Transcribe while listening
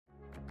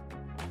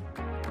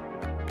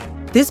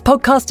This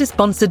podcast is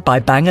sponsored by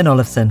Bang &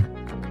 Olufsen.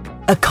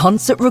 A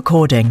concert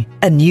recording,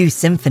 a new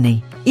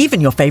symphony,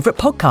 even your favourite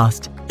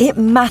podcast. It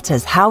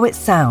matters how it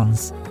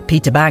sounds.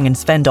 Peter Bang and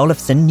Sven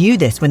Olufsen knew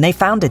this when they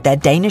founded their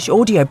Danish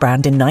audio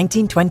brand in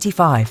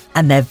 1925,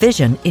 and their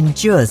vision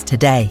endures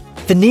today.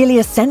 For nearly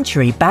a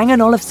century,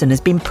 Bang & Olufsen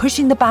has been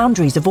pushing the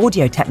boundaries of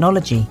audio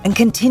technology and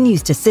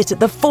continues to sit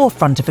at the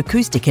forefront of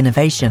acoustic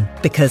innovation,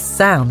 because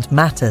sound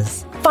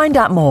matters. Find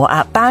out more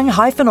at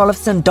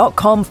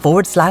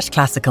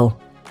bang-olufsen.com/classical.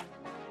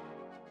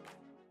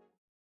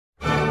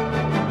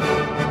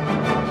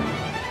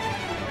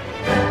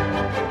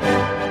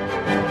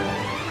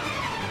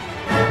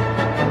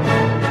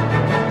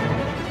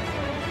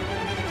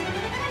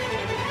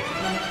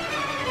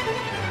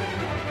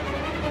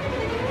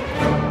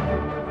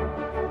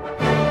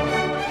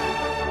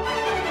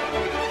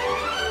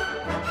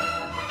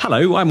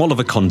 Hello, I'm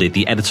Oliver Condit,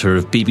 the editor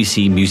of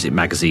BBC Music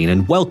Magazine,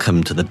 and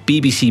welcome to the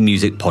BBC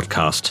Music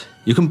Podcast.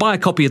 You can buy a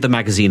copy of the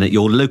magazine at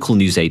your local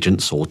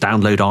newsagents or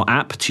download our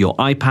app to your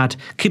iPad,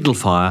 Kindle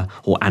Fire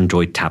or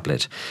Android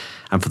tablet.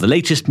 And for the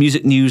latest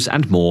music news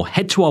and more,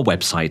 head to our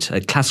website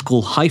at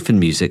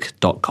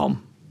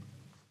classical-music.com.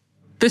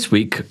 This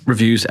week,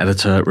 reviews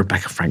editor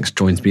Rebecca Franks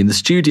joins me in the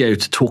studio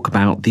to talk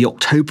about the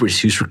October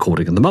issue's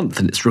recording of the month,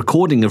 and it's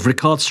recording of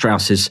Richard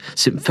Strauss's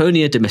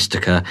Symphonia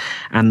Domestica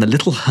and the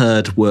little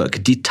heard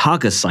work Die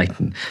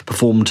Tageszeiten,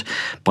 performed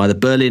by the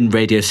Berlin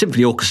Radio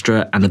Symphony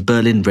Orchestra and the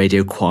Berlin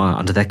Radio Choir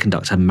under their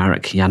conductor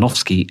Marek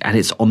Janowski, and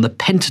it's on the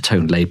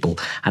Pentatone label,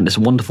 and it's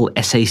a wonderful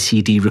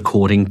SACD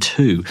recording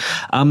too.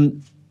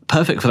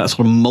 Perfect for that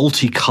sort of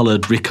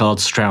multicoloured Richard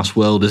Strauss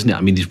world, isn't it?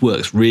 I mean, these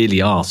works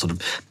really are sort of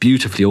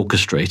beautifully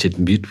orchestrated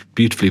and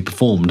beautifully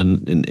performed,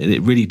 and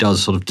it really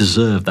does sort of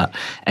deserve that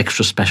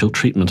extra special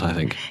treatment, I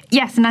think.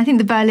 Yes, and I think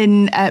the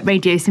Berlin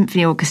Radio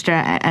Symphony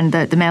Orchestra and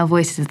the male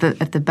voices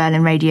of the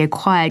Berlin Radio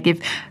Choir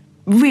give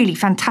really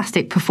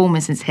fantastic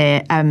performances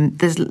here.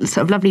 There's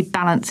sort of lovely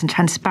balance and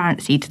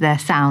transparency to their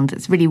sound.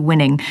 It's really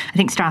winning. I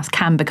think Strauss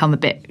can become a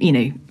bit,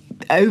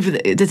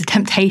 there's a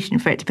temptation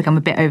for it to become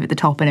a bit over the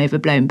top and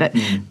overblown, but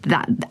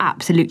that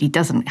absolutely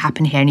doesn't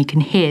happen here, and you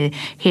can hear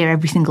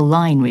every single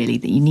line really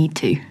that you need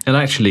to. And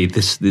actually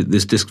this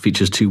disc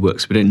features two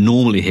works we don't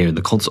normally hear in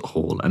the concert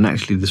hall, and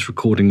actually this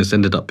recording has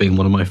ended up being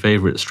one of my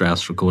favourite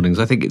Strauss recordings.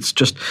 I think it's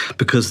just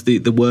because the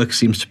work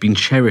seems to have been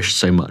cherished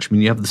so much. I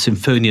mean, you have the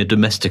Symphonia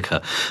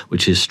Domestica,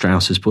 which is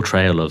Strauss's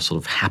portrayal of sort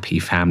of happy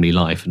family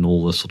life and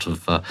all the sort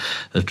of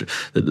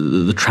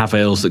the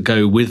travails that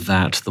go with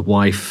that, the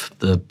wife,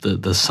 the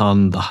son,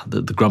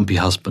 the grumpy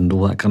husband,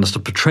 all that kind of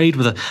stuff, portrayed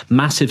with a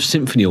massive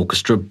symphony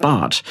orchestra,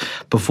 but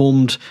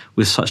performed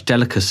with such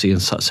delicacy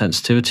and such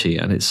sensitivity,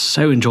 and it's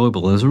so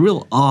enjoyable. There's a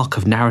real arc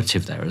of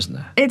narrative there, isn't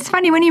there? It's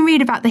funny when you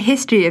read about the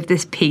history of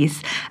this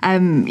piece.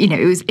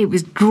 It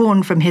was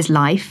drawn from his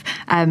life,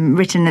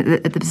 written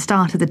at the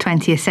start of the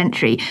 20th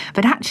century.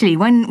 But actually,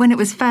 when it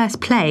was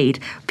first played,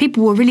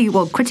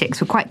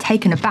 critics were quite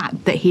taken aback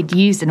that he'd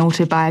used an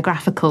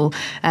autobiographical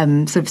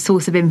sort of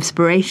source of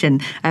inspiration.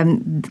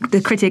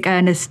 The critic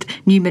Ernest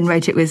Newman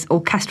wrote it was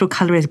orchestral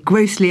colour is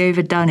grossly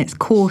overdone, it's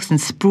coarse and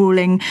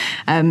sprawling.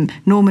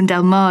 Norman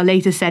Del Mar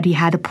later said he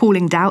had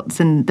appalling doubts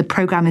and the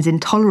programme is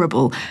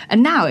intolerable.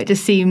 And now it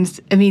just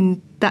seems,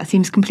 that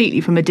seems completely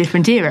from a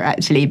different era,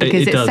 actually,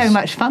 because it's so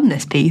much fun,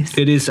 this piece.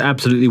 It is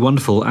absolutely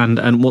wonderful.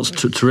 And what's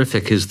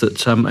terrific is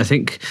that I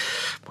think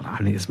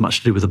it's much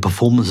to do with the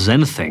performance as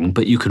anything,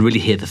 but you can really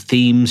hear the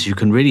themes, you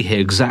can really hear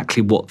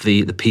exactly what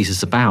the piece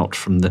is about,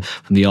 from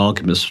the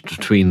arguments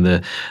between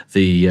the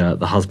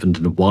husband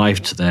and the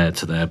wife to their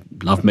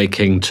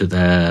lovemaking, to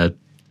their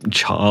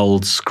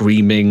child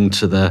screaming,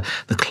 to the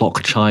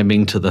clock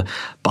chiming, to the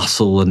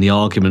bustle and the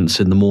arguments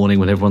in the morning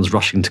when everyone's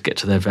rushing to get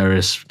to their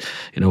various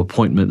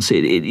appointments.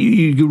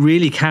 You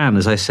really can,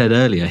 as I said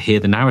earlier, hear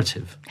the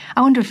narrative.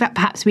 I wonder if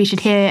perhaps we should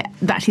hear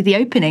actually the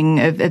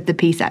opening of the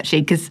piece, actually,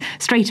 because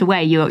straight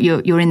away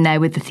you're in there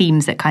with the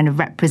themes that kind of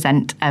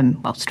represent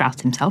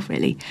Strauss himself,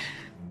 really.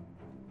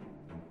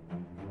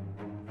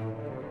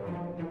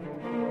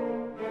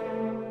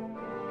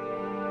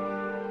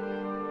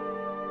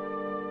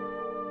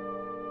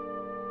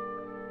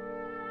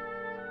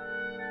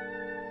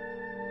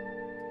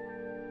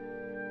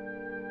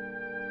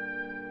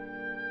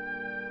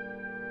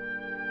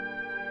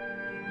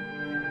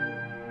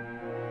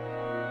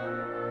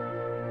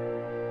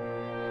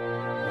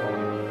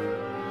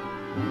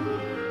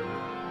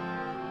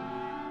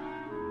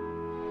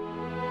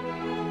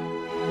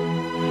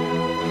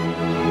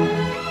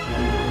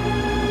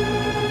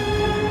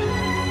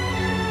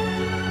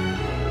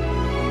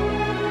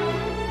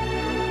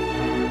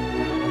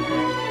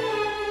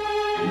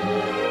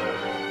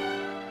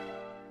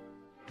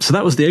 So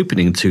that was the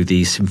opening to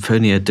the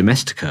Symphonia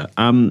Domestica.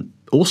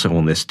 also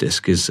on this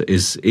disc is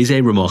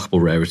a remarkable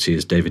rarity,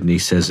 as David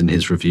Neese says in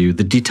his review.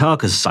 The Die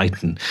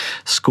Tageszeiten,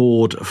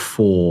 scored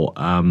for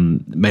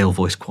male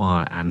voice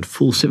choir and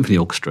full symphony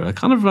orchestra, a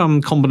kind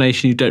of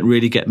combination you don't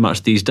really get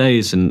much these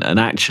days. And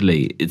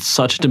actually, it's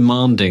such a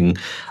demanding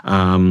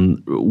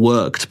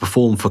work to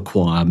perform for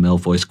choir, male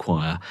voice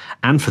choir,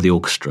 and for the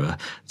orchestra,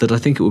 that I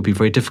think it would be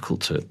very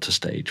difficult to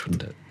stage,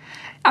 wouldn't it?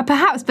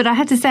 Perhaps, but I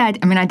had to say, I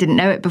didn't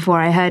know it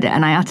before I heard it,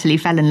 and I utterly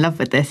fell in love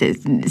with this.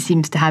 It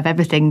seems to have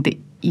everything that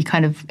you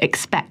kind of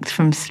expect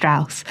from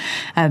Strauss.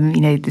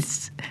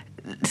 This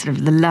sort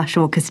of the lush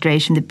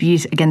orchestration, the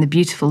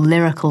beautiful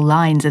lyrical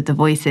lines of the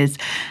voices,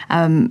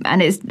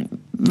 and it's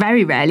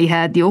very rarely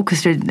heard the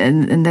orchestra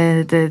and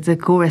the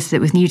chorus that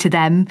was new to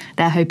them.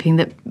 They're hoping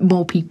that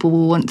more people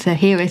will want to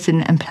hear it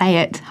and play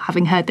it,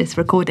 having heard this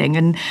recording.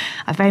 And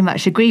I very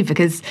much agree,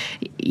 because,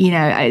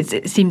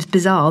 it seems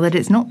bizarre that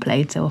it's not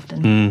played so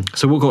often.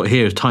 So what we've got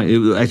here is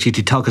actually,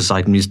 Die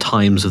Tageszeiten means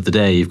times of the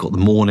day. You've got the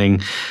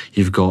morning,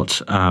 you've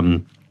got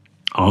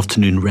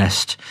afternoon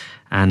rest,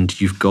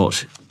 and you've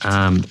got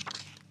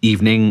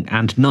evening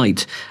and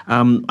night.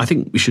 I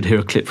think we should hear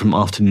a clip from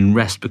Afternoon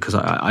Rest, because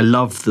I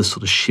love the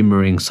sort of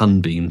shimmering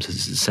sunbeams,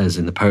 as it says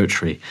in the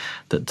poetry,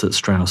 that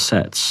Strauss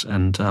sets.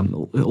 And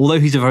although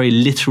he's a very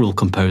literal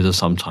composer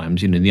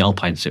sometimes, in the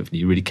Alpine Symphony,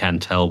 you really can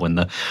tell when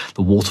the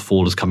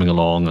waterfall is coming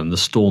along and the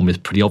storm is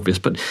pretty obvious.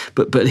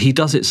 But he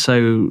does it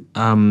so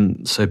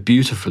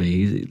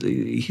beautifully.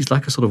 He's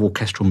like a sort of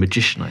orchestral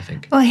magician, I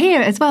think. Well,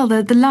 here as well,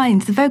 the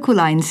lines, the vocal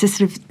lines, just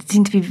sort of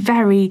seem to be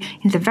very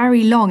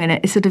long, and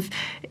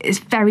it's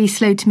very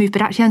slow to move,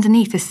 but actually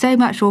underneath there's so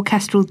much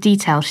orchestral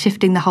detail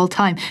shifting the whole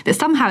time that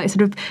somehow it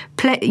sort of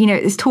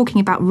it's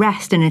talking about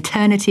rest and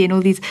eternity and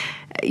all these,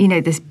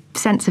 this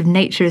sense of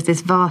nature as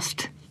this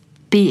vast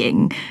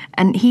being,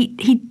 and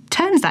he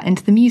turns that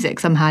into the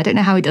music somehow. I don't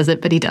know how he does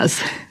it, but he does.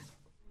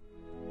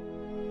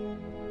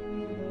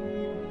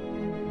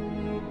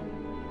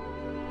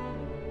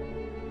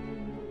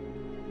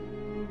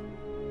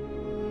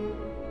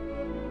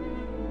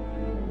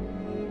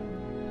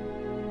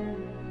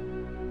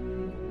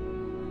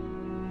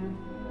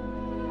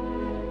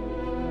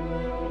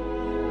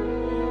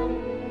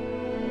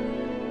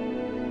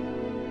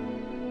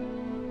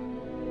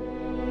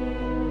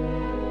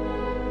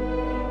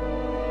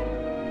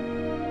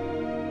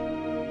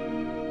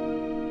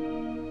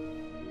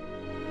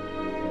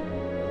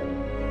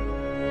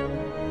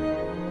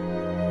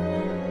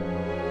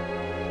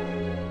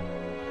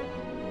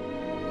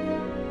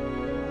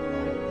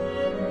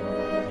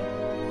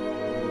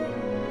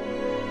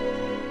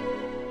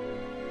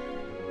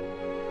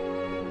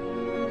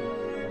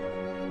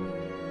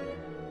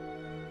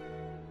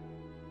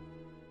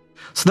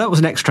 So that was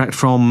an extract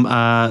from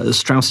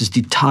Strauss's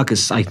Die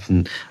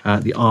Tageszeiten,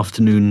 the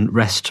afternoon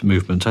rest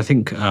movement. I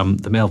think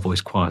the male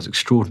voice choir is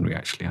extraordinary,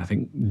 actually. I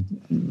think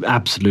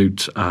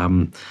absolute,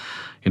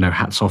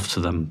 hats off to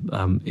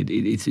them.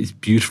 It's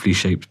beautifully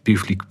shaped,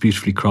 beautifully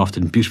crafted,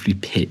 and beautifully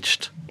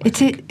pitched.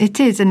 It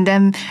is, and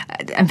in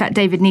fact,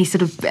 David Neese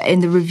sort of in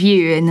the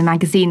review in the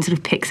magazine sort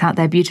of picks out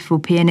their beautiful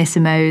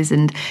pianissimos,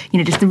 and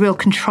just the real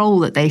control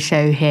that they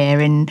show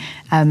here in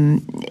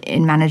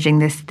managing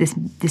this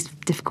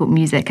difficult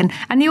music,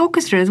 and the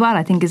orchestra as well.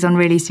 I think is on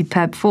really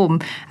superb form.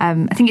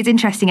 I think it's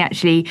interesting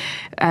actually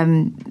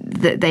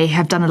that they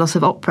have done a lot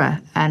of opera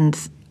and.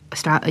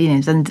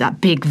 That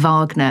big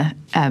Wagner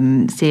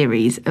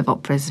series of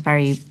operas,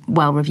 very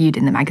well reviewed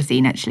in the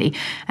magazine, actually.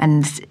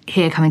 And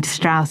here coming to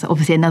Strauss,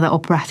 obviously another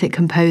operatic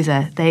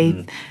composer.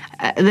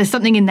 There's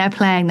something in their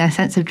playing, their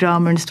sense of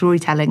drama and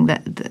storytelling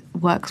that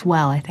works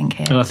well, I think,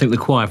 here. And I think the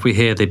choir, if we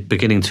hear the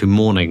beginning to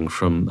morning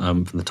from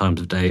the times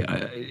of day,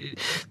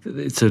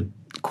 it's a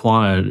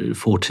choir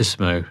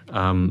fortissimo,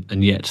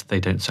 and yet they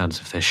don't sound as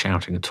if they're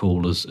shouting at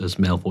all, as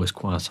male voice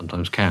choirs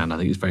sometimes can. I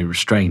think it's very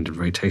restrained and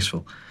very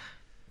tasteful.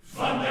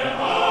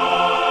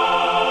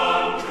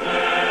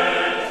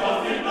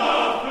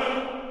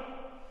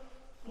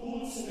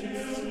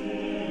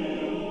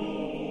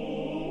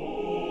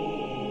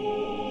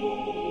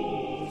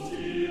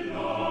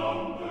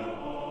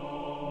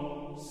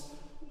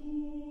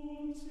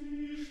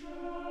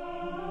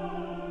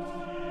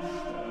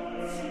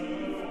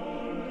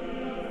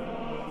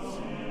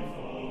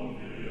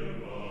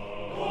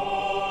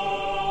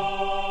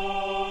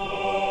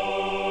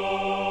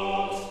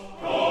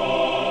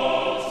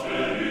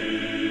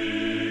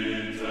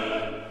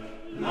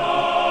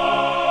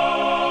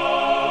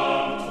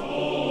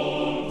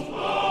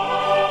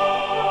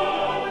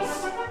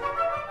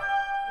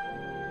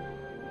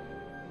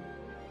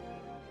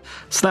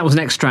 So that was an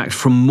extract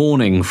from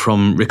Morning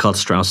from Richard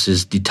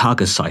Strauss's Die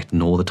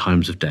Tageszeiten, or The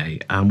Times of Day,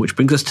 which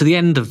brings us to the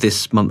end of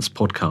this month's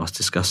podcast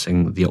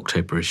discussing the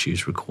October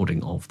issues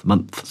recording of the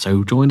month.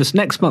 So join us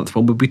next month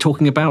when we'll be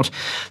talking about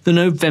the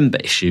November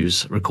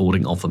issues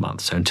recording of the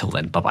month. So until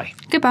then, bye-bye.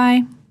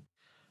 Goodbye.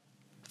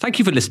 Thank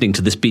you for listening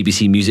to this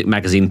BBC Music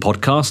Magazine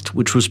podcast,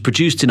 which was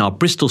produced in our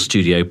Bristol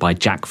studio by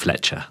Jack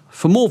Fletcher.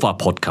 For more of our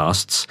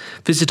podcasts,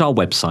 visit our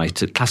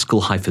website at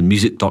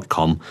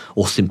classical-music.com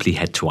or simply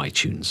head to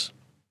iTunes.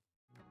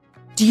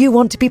 Do you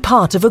want to be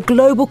part of a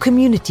global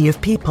community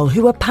of people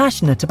who are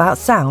passionate about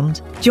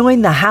sound?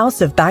 Join the House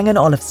of Bang &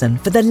 Olufsen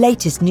for the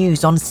latest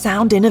news on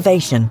sound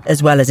innovation,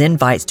 as well as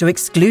invites to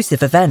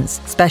exclusive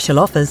events, special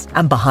offers,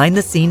 and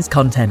behind-the-scenes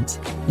content.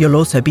 You'll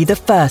also be the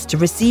first to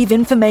receive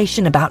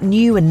information about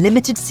new and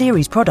limited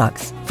series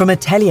products, from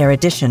atelier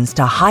editions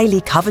to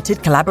highly coveted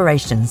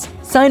collaborations.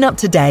 Sign up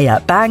today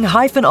at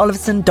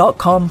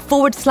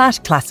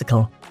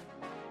bang-olufsen.com/classical.